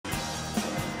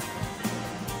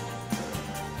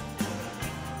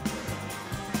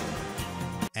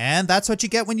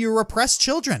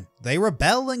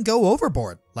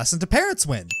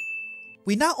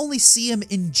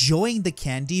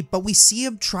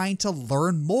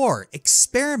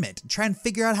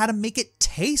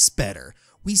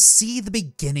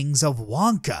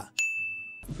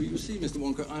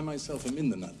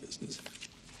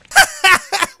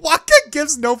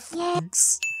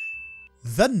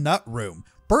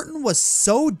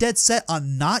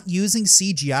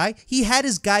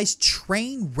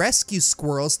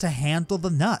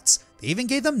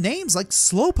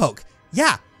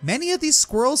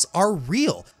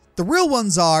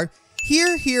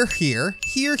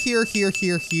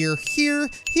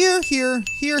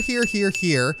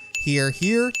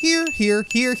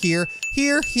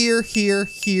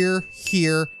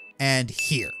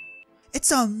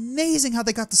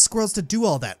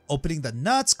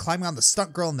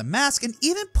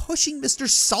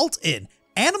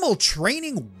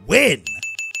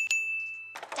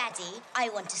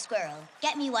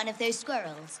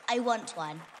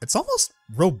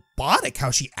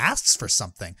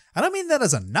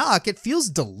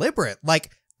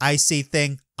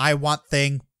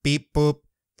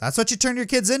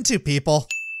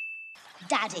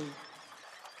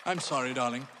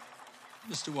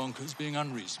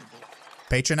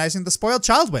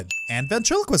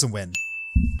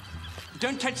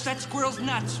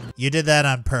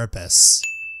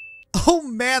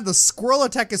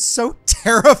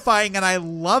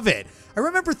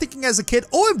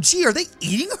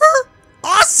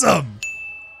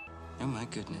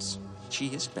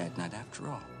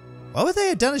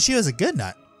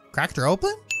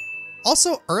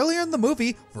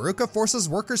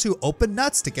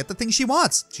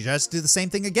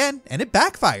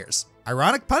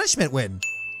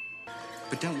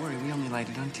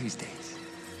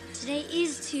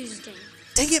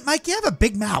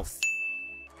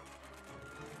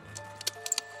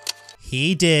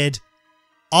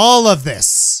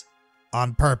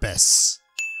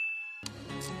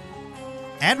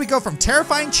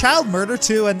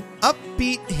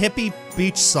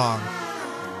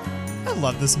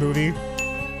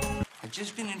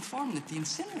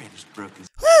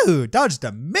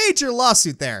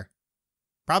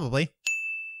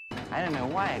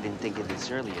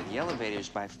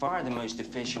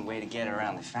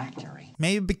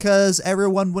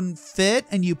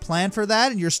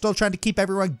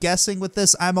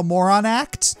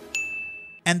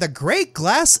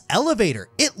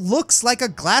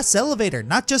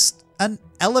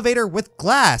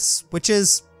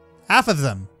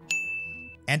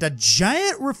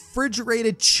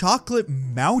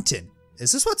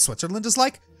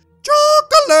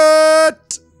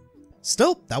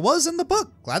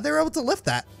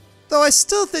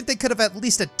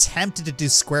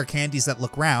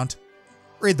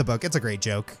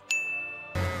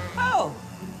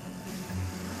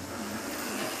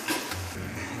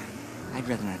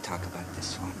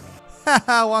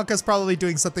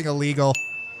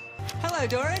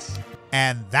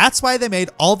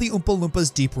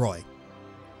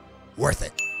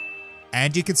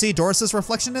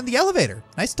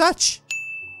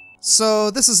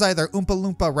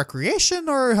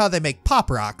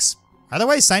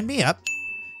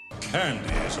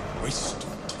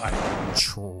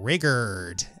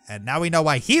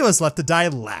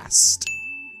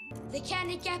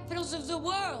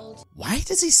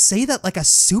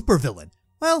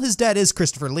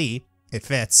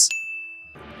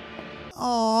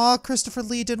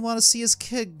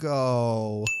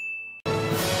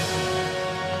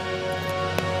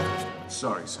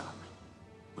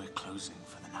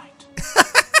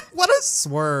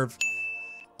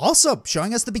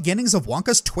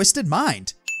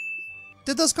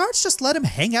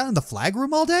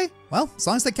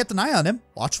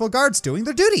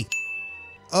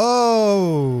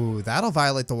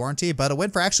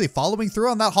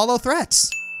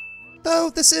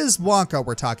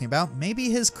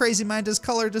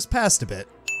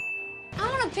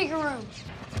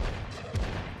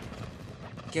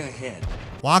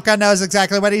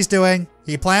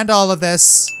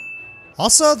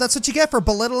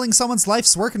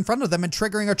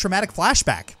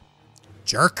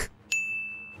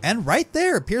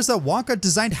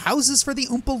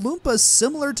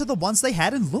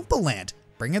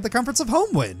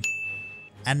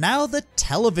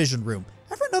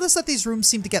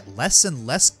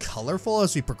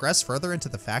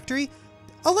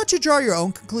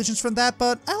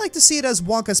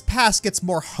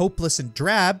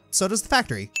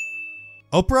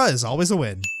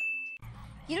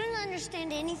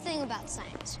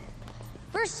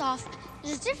First off,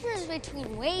 there's a difference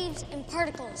between waves and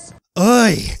particles.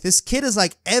 Ugh, this kid is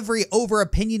like every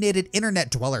over-opinionated internet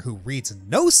dweller who reads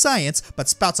no science but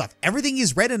spouts off everything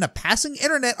he's read in a passing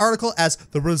internet article as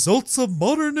the results of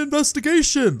modern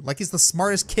investigation, like he's the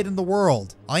smartest kid in the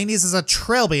world. All he needs is a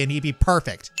trilby and he'd be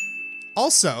perfect.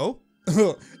 Also,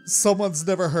 someone's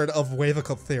never heard of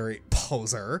wavicle theory,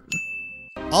 poser.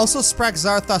 Also, Sprach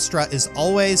Zarathustra is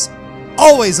always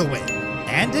a win.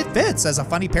 And it fits, as a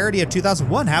funny parody of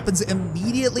 2001 happens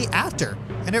immediately after.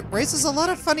 And it raises a lot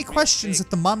of funny questions if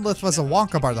the monolith was a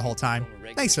Wonka bar the whole time.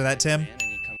 Thanks for that, Tim.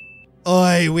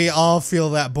 Oi, we all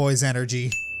feel that boy's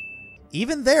energy.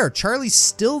 Even there, Charlie's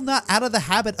still not out of the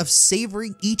habit of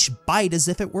savoring each bite as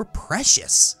if it were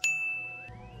precious.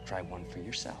 Try one for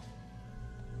yourself.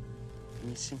 And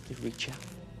you simply reach out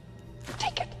and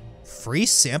take it. Free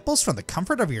samples from the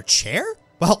comfort of your chair?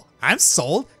 Well, I'm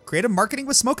sold. Creative marketing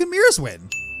with smoke and mirrors win.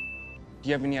 Do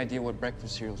you have any idea what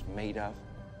breakfast cereal's made of?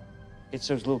 It's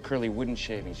those little curly wooden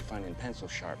shavings you find in pencil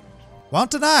sharpeners.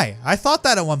 Won't deny, I thought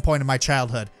that at one point in my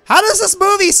childhood. How does this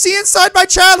movie see inside my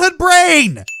childhood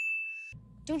brain?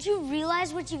 Don't you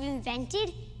realize what you've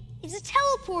invented? It's a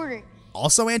teleporter.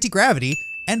 Also anti-gravity,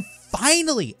 and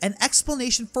finally, an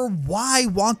explanation for why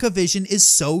Wonka Vision is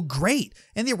so great.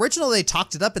 In the original, they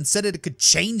talked it up and said it could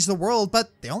change the world,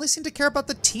 but they only seem to care about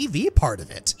the TV part of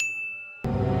it.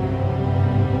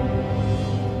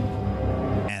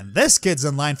 And this kid's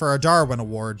in line for a Darwin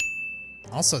Award.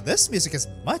 Also, this music is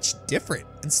much different.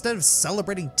 Instead of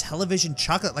celebrating television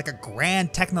chocolate like a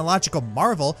grand technological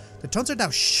marvel, the tones are now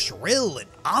shrill and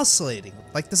oscillating,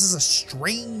 like this is a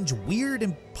strange, weird,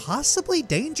 and possibly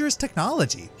dangerous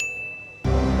technology.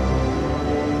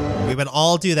 We would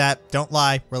all do that, don't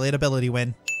lie, relatability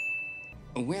win.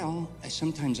 Well,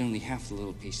 sometimes only half the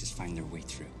little pieces find their way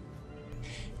through.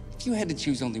 If you had to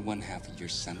choose only one half of your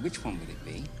son, which one would it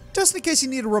be? Just in case you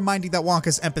need a reminding that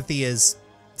Wonka's empathy is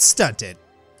stunted.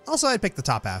 Also, I'd pick the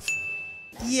top half.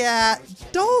 Yeah,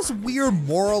 Doll's weird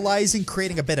moralizing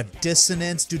creating a bit of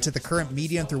dissonance due to the current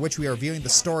medium through which we are viewing the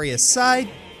story aside.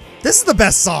 This is the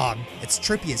best song. It's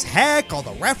trippy as heck, all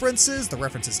the references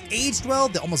aged well,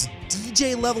 the almost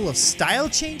DJ level of style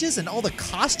changes, and all the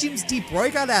costumes Deep Roy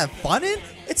gotta have fun in.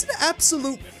 It's an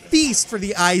absolute feast for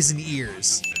the eyes and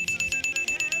ears.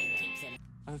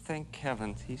 Oh, thank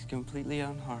heavens, he's completely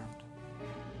unharmed.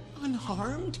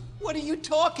 Unharmed? What are you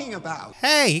talking about?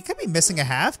 Hey, he could be missing a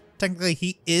half. Technically,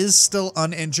 he is still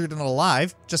uninjured and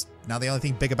alive. Just now the only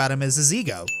thing big about him is his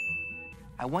ego.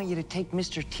 I want you to take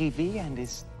Mr. TV and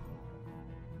his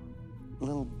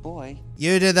little boy.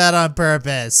 You did that on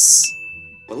purpose.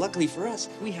 Well, luckily for us,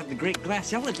 we have the great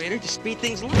glass elevator to speed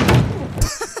things along.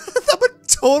 That would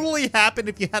totally happen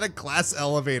if you had a glass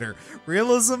elevator.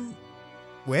 Realism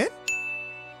win?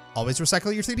 Always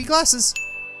recycle your 3D glasses.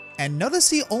 And notice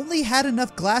he only had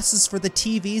enough glasses for the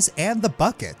TVs and the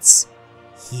buckets.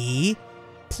 He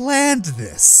planned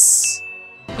this.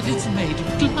 But it's made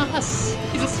of glass.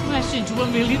 It'll smash into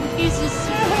 1,000,000 pieces.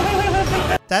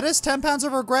 That is 10 pounds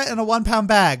of regret in a 1-pound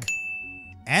bag.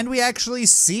 And we actually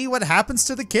see what happens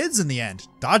to the kids in the end.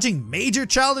 Dodging major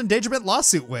child endangerment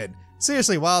lawsuit win.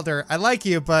 Seriously, Wilder, I like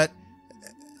you, but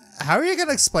how are you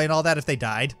gonna explain all that if they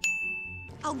died?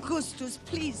 Augustus,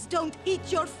 please don't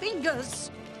eat your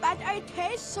fingers. But it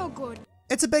tastes so good.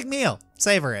 It's a big meal.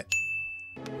 Savor it.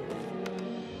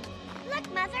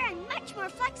 Look, Mother, I'm much more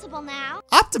flexible now.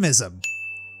 Optimism.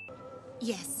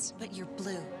 Yes, but you're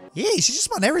blue. Yeah, you just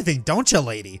want everything, don't you,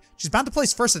 lady? She's bound to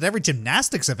place first at every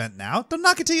gymnastics event now. Don't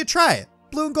knock it till you try it.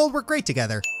 Blue and gold work great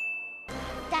together.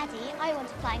 Daddy, I want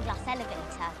a flying glass elevator.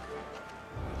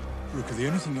 Ruka, the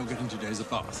only thing you're getting today is a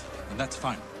bath, and that's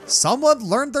fine. Someone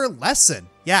learned their lesson.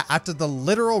 Yeah, after the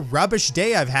literal rubbish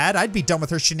day I've had, I'd be done with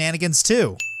her shenanigans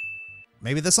too.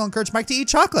 Maybe this will encourage Mike to eat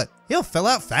chocolate. He'll fill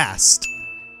out fast.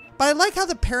 But I like how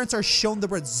the parents are shown the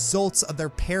results of their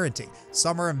parenting.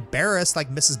 Some are embarrassed like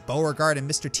Mrs. Beauregard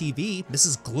and Mr. TV.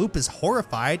 Mrs. Gloop is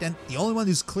horrified, and the only one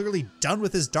who's clearly done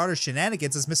with his daughter's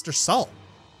shenanigans is Mr. Salt.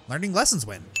 Learning lessons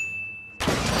win.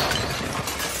 I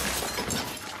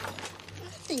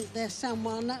think there's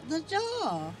someone at the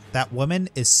door. That woman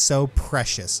is so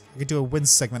precious. I could do a win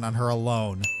segment on her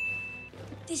alone.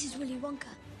 This is Willy Wonka.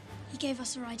 He gave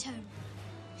us a ride home.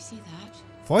 You see that?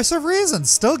 Voice of reason,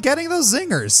 still getting those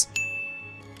zingers.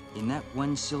 In that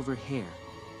one silver hair,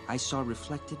 I saw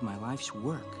reflected my life's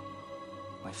work,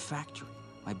 my factory,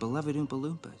 my beloved Oompa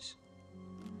Loompas.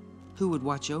 Who would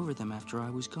watch over them after I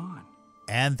was gone?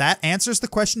 And that answers the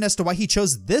question as to why he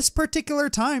chose this particular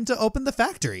time to open the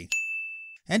factory.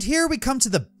 And here we come to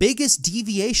the biggest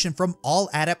deviation from all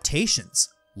adaptations.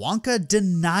 Wonka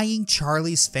denying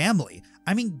Charlie's family.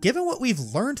 I mean, given what we've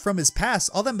learned from his past,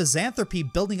 all that misanthropy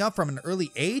building up from an early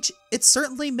age, it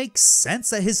certainly makes sense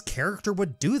that his character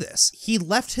would do this. He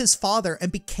left his father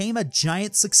and became a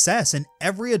giant success, and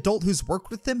every adult who's worked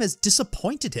with him has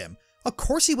disappointed him. Of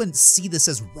course he wouldn't see this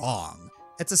as wrong.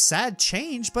 It's a sad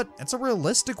change, but it's a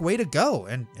realistic way to go,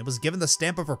 and it was given the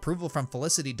stamp of approval from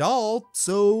Felicity Doll,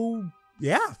 so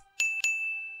yeah.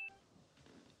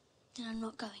 Then I'm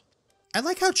not going. I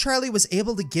like how Charlie was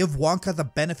able to give Wonka the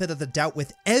benefit of the doubt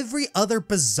with every other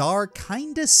bizarre,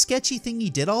 kinda sketchy thing he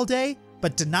did all day,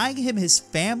 but denying him his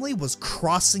family was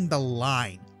crossing the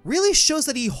line. Really shows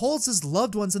that he holds his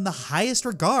loved ones in the highest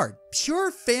regard.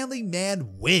 Pure family man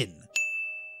win.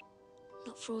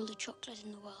 Not for all the chocolate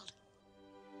in the world.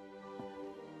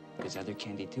 There's other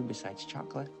candy too besides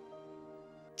chocolate.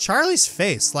 Charlie's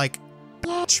face, like,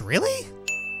 really?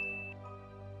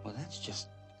 Well, that's just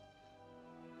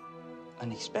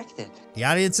unexpected. The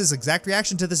audience's exact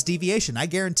reaction to this deviation, I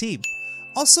guarantee.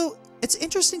 Also, it's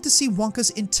interesting to see Wonka's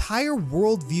entire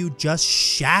worldview just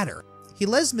shatter. He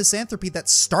let his misanthropy that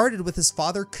started with his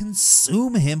father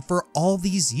consume him for all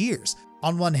these years.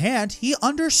 On one hand, he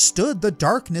understood the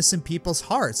darkness in people's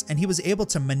hearts, and he was able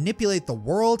to manipulate the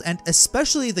world and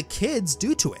especially the kids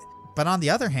due to it. But on the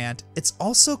other hand, it's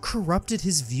also corrupted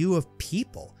his view of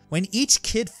people. When each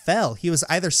kid fell, he was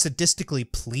either sadistically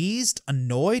pleased,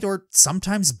 annoyed, or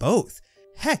sometimes both.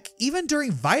 Heck, even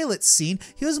during Violet's scene,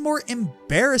 he was more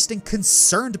embarrassed and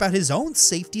concerned about his own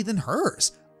safety than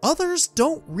hers. Others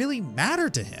don't really matter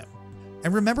to him.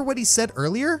 And remember what he said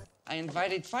earlier? I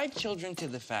invited 5 children to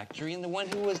the factory, and the one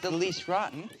who was the least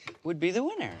rotten would be the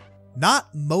winner.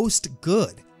 Not most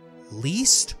good,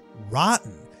 least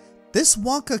rotten. This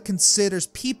Wonka considers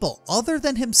people other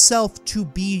than himself to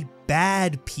be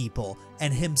bad people,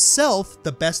 and himself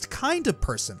the best kind of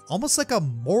person, almost like a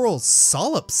moral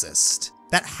solipsist.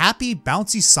 That happy,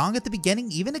 bouncy song at the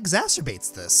beginning even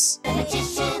exacerbates this. The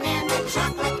magician and the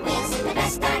chocolate whiz, the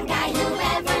best bad guy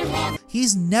who ever lived.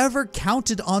 He's never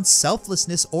counted on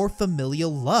selflessness or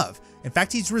familial love. In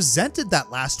fact, he's resented that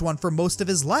last one for most of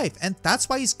his life, and that's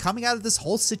why he's coming out of this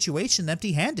whole situation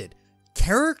empty-handed.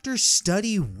 Character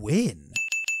study win.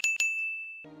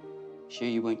 Sure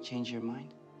you won't change your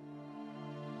mind?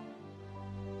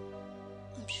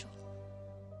 I'm sure.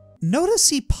 Notice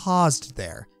he paused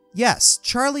there. Yes,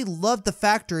 Charlie loved the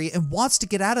factory and wants to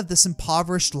get out of this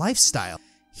impoverished lifestyle.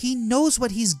 He knows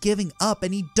what he's giving up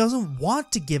and he doesn't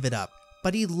want to give it up,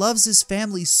 but he loves his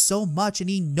family so much and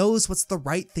he knows what's the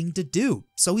right thing to do,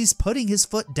 so he's putting his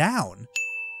foot down.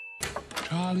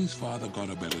 Charlie's father got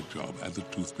a better job at the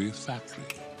toothpaste factory,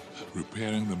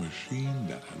 repairing the machine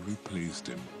that had replaced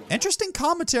him. Interesting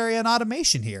commentary on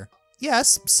automation here.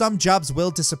 Yes, some jobs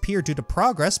will disappear due to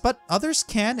progress, but others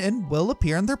can and will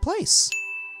appear in their place.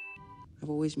 I've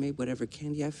always made whatever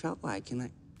candy I felt like, and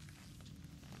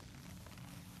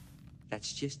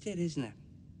that's just it, isn't it?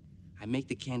 I make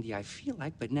the candy I feel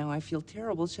like, but now I feel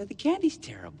terrible, so the candy's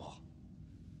terrible.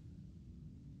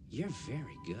 You're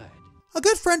very good. A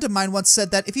good friend of mine once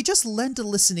said that if you just lend a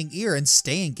listening ear and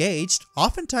stay engaged,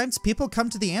 oftentimes people come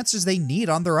to the answers they need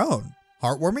on their own.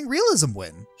 Heartwarming realism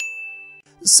win.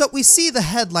 So we see the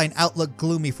headline outlook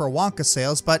gloomy for Wonka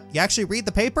sales, but you actually read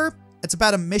the paper? It's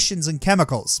about emissions and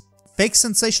chemicals. Fake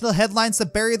sensational headlines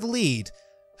that bury the lead.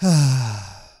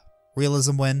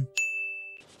 Realism win.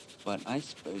 But I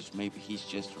suppose maybe he's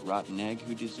just a rotten egg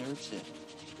who deserves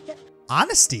it.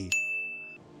 Honesty.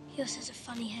 He also has a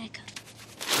funny haircut.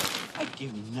 I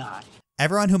do not.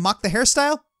 Everyone who mocked the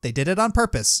hairstyle, they did it on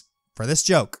purpose. For this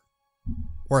joke.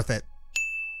 Worth it.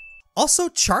 Also,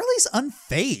 Charlie's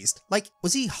unfazed. Like,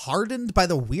 was he hardened by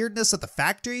the weirdness of the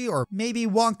factory? Or maybe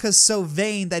Wonka's so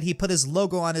vain that he put his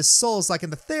logo on his soles like in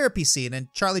the therapy scene and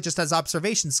Charlie just has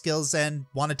observation skills and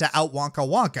wanted to out-Wonka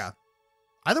Wonka.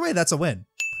 Either way, that's a win.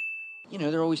 You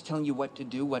know, they're always telling you what to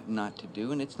do, what not to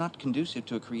do, and it's not conducive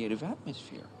to a creative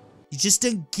atmosphere. You just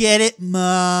don't get it,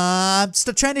 Mom.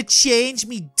 Stop trying to change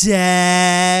me,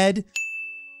 Dad.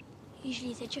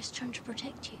 Usually they're just trying to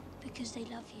protect you because they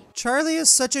love you. Charlie is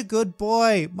such a good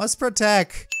boy. Must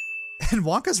protect. And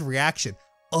Wonka's reaction.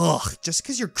 Ugh, just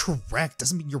because you're correct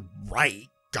doesn't mean you're right.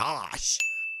 Gosh.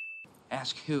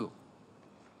 Ask who?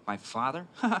 My father?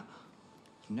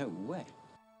 No way.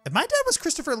 If my dad was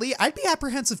Christopher Lee, I'd be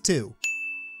apprehensive too.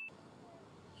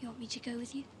 You want me to go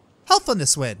with you?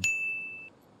 Helpfulness win.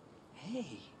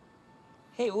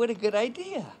 Hey, what a good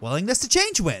idea. Willingness to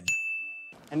change win.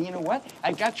 And you know what?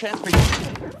 I've got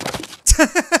transportation.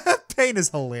 Pain is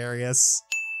hilarious.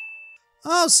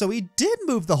 Oh, so he did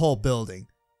move the whole building.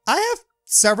 I have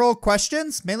several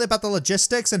questions, mainly about the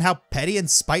logistics and how petty and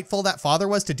spiteful that father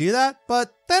was to do that,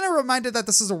 but then I'm reminded that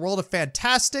this is a world of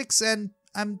fantastics, and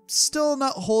I'm still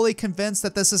not wholly convinced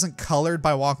that this isn't colored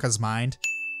by Wonka's mind.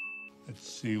 Let's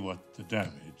see what the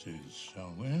damage is,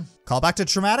 shall we? Call back to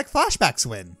traumatic flashbacks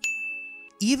win.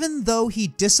 Even though he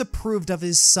disapproved of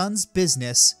his son's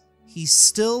business, he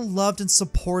still loved and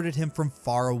supported him from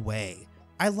far away.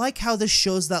 I like how this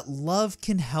shows that love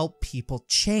can help people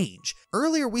change.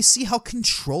 Earlier, we see how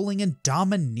controlling and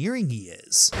domineering he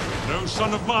is. No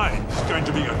son of mine is going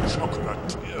to be a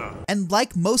chocolatier. And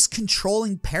like most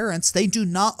controlling parents, they do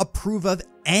not approve of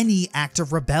any act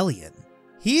of rebellion.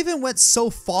 He even went so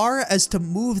far as to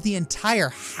move the entire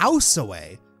house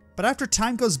away. But after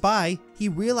time goes by, he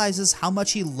realizes how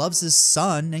much he loves his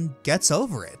son and gets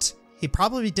over it. He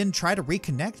probably didn't try to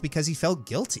reconnect because he felt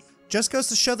guilty. Just goes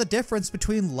to show the difference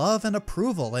between love and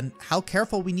approval and how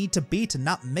careful we need to be to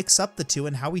not mix up the two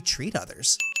in how we treat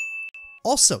others.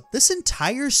 Also, this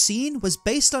entire scene was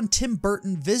based on Tim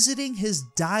Burton visiting his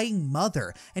dying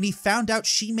mother, and he found out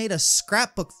she made a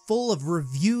scrapbook full of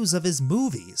reviews of his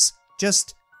movies.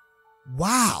 Just,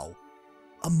 wow.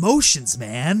 Emotions,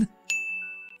 man.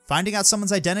 Finding out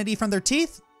someone's identity from their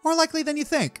teeth? More likely than you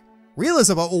think.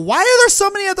 Realism, why are there so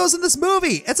many of those in this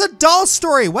movie? It's a doll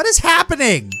story. What is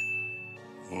happening?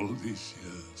 All these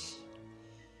years,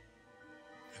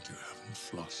 and you haven't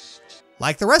flossed.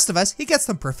 Like the rest of us, he gets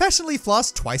them professionally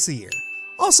flossed twice a year.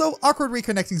 Also, awkward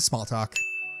reconnecting small talk.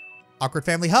 Awkward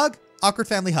family hug, awkward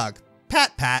family hug.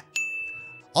 Pat, pat.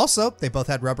 Also, they both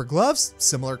had rubber gloves,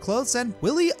 similar clothes, and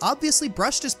Willie obviously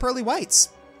brushed his pearly whites.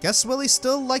 Guess Willie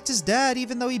still liked his dad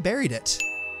even though he buried it.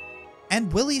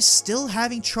 And Willie's still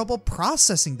having trouble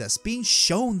processing this, being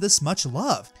shown this much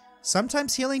love.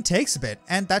 Sometimes healing takes a bit,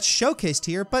 and that's showcased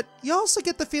here, but you also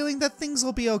get the feeling that things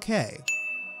will be okay.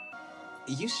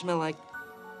 You smell like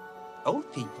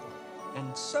old people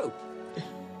and soap.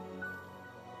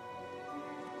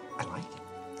 I like it.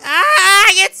 Ah,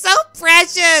 it's so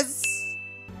precious!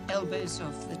 Elbows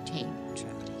off the table,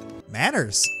 Charlie.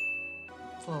 Manners.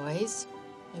 Boys,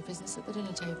 no business at the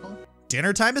dinner table.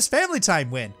 Dinner time is family time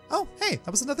win. Oh, hey,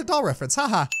 that was another doll reference,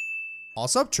 haha.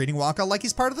 Also, treating Wonka like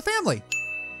he's part of the family.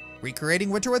 Recreating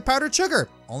winter with powdered sugar,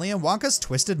 only in Wonka's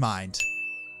twisted mind.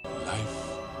 Life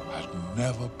had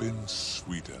never been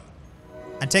sweeter.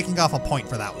 I'm taking off a point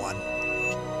for that one.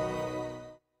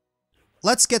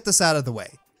 Let's get this out of the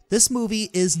way. This movie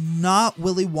is not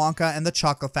Willy Wonka and the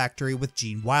Chocolate Factory with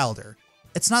Gene Wilder.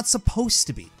 It's not supposed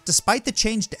to be. Despite the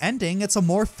changed ending, it's a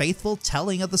more faithful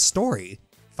telling of the story.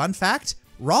 Fun fact,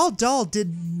 Roald Dahl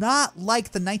did not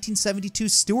like the 1972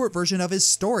 Stewart version of his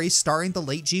story starring the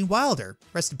late Gene Wilder.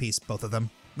 Rest in peace, both of them.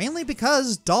 Mainly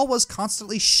because Dahl was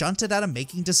constantly shunted out of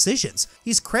making decisions.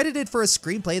 He's credited for a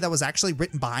screenplay that was actually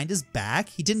written behind his back,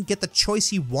 he didn't get the choice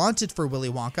he wanted for Willy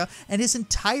Wonka, and his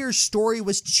entire story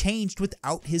was changed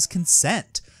without his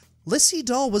consent. Lissy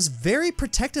Dahl was very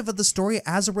protective of the story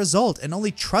as a result, and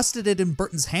only trusted it in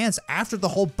Burton's hands after the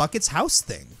whole Bucket's house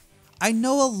thing. I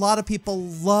know a lot of people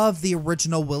love the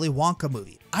original Willy Wonka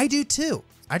movie. I do too.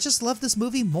 I just love this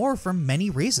movie more for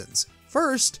many reasons.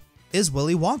 First is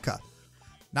Willy Wonka.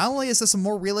 Not only is this a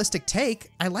more realistic take,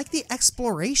 I like the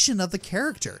exploration of the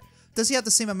character. Does he have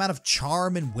the same amount of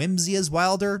charm and whimsy as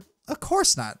Wilder? Of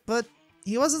course not, but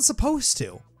he wasn't supposed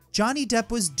to. Johnny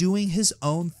Depp was doing his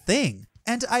own thing.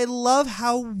 And I love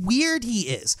how weird he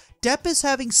is. Depp is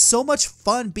having so much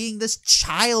fun being this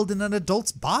child in an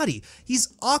adult's body.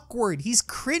 He's awkward, he's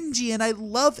cringy, and I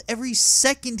love every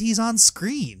second he's on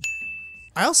screen.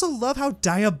 I also love how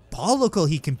diabolical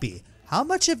he can be. How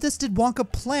much of this did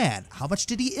Wonka plan? How much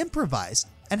did he improvise?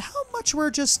 And how much were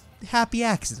just happy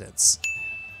accidents?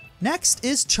 Next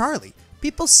is Charlie.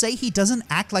 People say he doesn't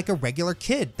act like a regular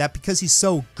kid, that because he's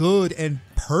so good and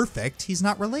perfect, he's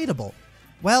not relatable.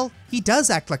 Well, he does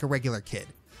act like a regular kid.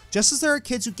 Just as there are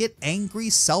kids who get angry,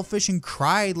 selfish, and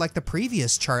cry like the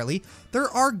previous Charlie, there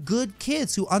are good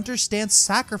kids who understand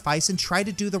sacrifice and try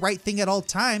to do the right thing at all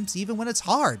times, even when it's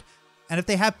hard. And if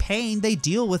they have pain, they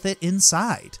deal with it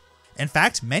inside. In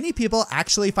fact, many people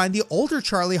actually find the older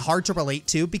Charlie hard to relate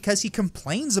to because he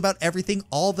complains about everything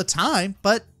all the time,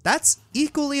 but that's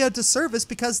equally a disservice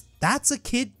because that's a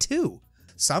kid too.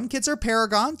 Some kids are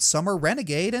Paragon, some are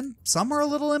Renegade, and some are a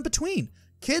little in between.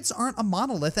 Kids aren't a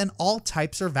monolith and all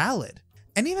types are valid.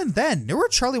 And even then, newer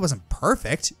Charlie wasn't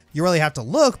perfect. You really have to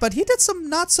look, but he did some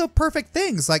not so perfect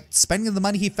things, like spending the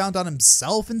money he found on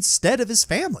himself instead of his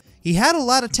family. He had a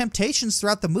lot of temptations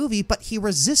throughout the movie, but he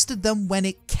resisted them when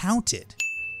it counted.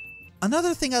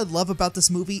 Another thing I love about this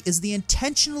movie is the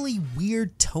intentionally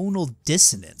weird tonal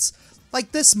dissonance.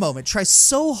 Like this moment tries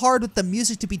so hard with the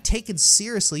music to be taken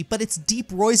seriously, but it's Deep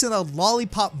Roy's in a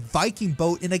lollipop Viking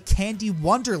boat in a candy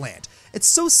wonderland. It's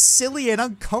so silly and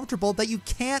uncomfortable that you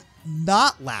can't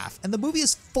not laugh, and the movie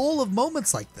is full of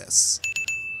moments like this.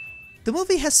 The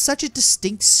movie has such a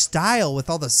distinct style with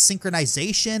all the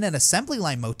synchronization and assembly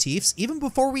line motifs even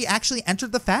before we actually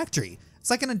entered the factory. It's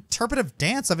like an interpretive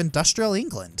dance of industrial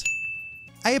England.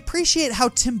 I appreciate how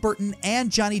Tim Burton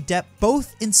and Johnny Depp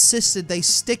both insisted they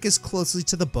stick as closely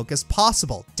to the book as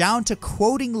possible, down to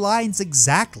quoting lines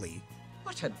exactly.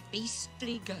 What a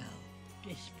beastly girl.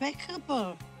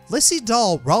 Despicable. Lissy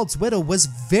Dahl, Roald's widow, was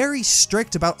very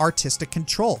strict about artistic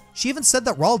control. She even said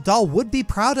that Roald Dahl would be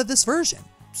proud of this version.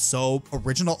 So,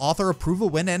 original author approval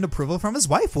win and approval from his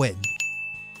wife win.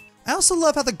 I also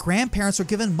love how the grandparents were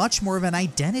given much more of an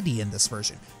identity in this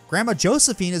version. Grandma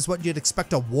Josephine is what you'd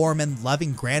expect a warm and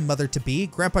loving grandmother to be,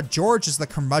 Grandpa George is the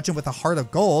curmudgeon with a heart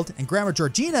of gold, and Grandma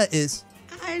Georgina is...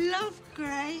 I love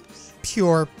grapes.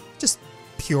 Pure. Just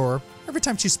pure. Every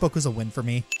time she spoke was a win for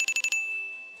me.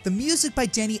 The music by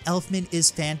Danny Elfman is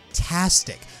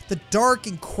fantastic. The dark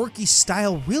and quirky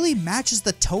style really matches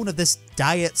the tone of this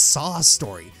Diet Sauce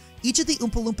story. Each of the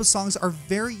Oompa Loompa songs are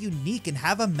very unique and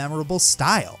have a memorable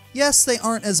style. Yes, they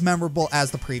aren't as memorable as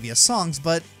the previous songs,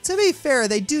 but to be fair,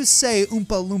 they do say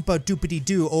Oompa Loompa Doopity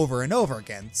Doo over and over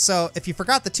again, so if you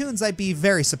forgot the tunes, I'd be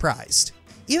very surprised.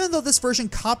 Even though this version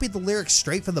copied the lyrics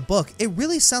straight from the book, it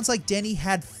really sounds like Danny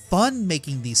had fun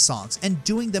making these songs and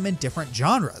doing them in different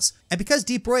genres. And because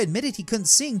Deep Roy admitted he couldn't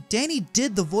sing, Danny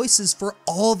did the voices for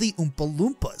all the Oompa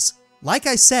Loompas. Like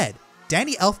I said,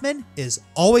 Danny Elfman is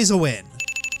always a win.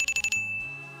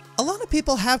 A lot of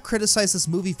people have criticized this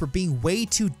movie for being way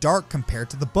too dark compared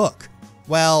to the book.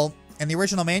 Well, in the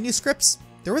original manuscripts,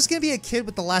 there was going to be a kid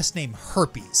with the last name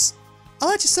Herpes. I'll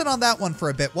let you sit on that one for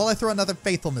a bit while I throw another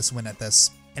faithfulness win at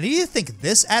this. And if you think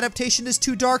this adaptation is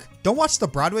too dark, don't watch the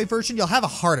Broadway version, you'll have a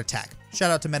heart attack.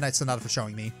 Shout out to Midnight Sonata for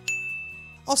showing me.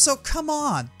 Also, come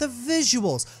on, the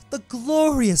visuals, the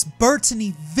glorious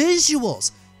Burton-y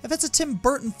visuals. If it's a Tim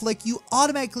Burton flick, you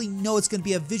automatically know it's going to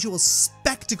be a visual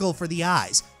spectacle for the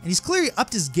eyes, and he's clearly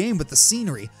upped his game with the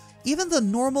scenery. Even the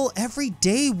normal,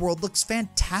 everyday world looks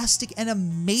fantastic and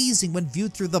amazing when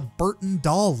viewed through the Burton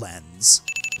doll lens.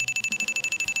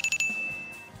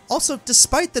 Also,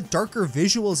 despite the darker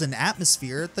visuals and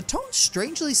atmosphere, the tone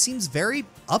strangely seems very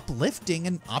uplifting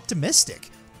and optimistic.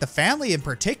 The family in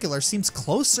particular seems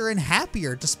closer and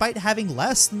happier despite having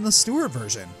less than the Stewart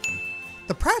version.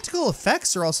 The practical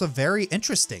effects are also very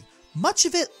interesting. Much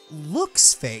of it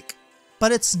looks fake,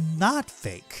 but it's not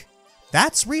fake.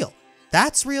 That's real.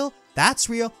 That's real. That's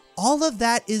real. All of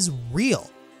that is real.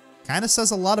 Kinda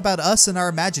says a lot about us and our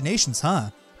imaginations,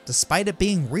 huh? Despite it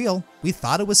being real, we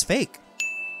thought it was fake.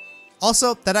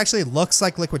 Also, that actually looks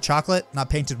like liquid chocolate, not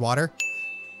painted water.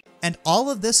 And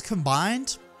all of this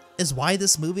combined is why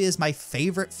this movie is my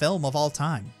favorite film of all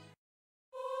time.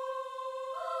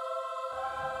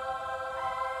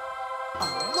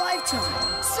 A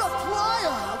lifetime supply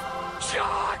of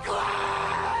chocolate!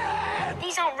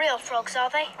 These aren't real frogs, are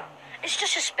they? It's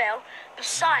just a spell.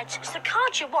 Besides, it's the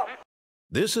card you want.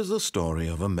 This is the story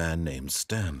of a man named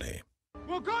Stanley.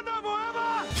 Wakanda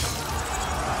forever!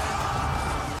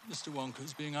 Mr.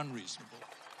 Wonka's being unreasonable.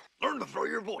 Learn to throw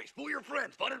your voice, fool your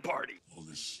friends, fun and party. All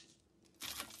this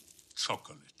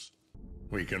chocolate.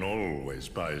 We can always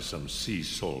buy some sea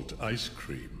salt ice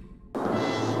cream.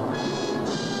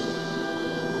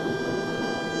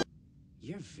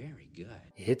 You're very good.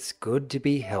 It's good to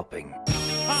be helping.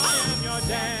 I am your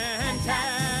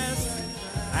dentist,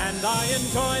 and I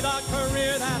enjoy the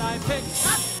career that I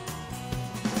picked.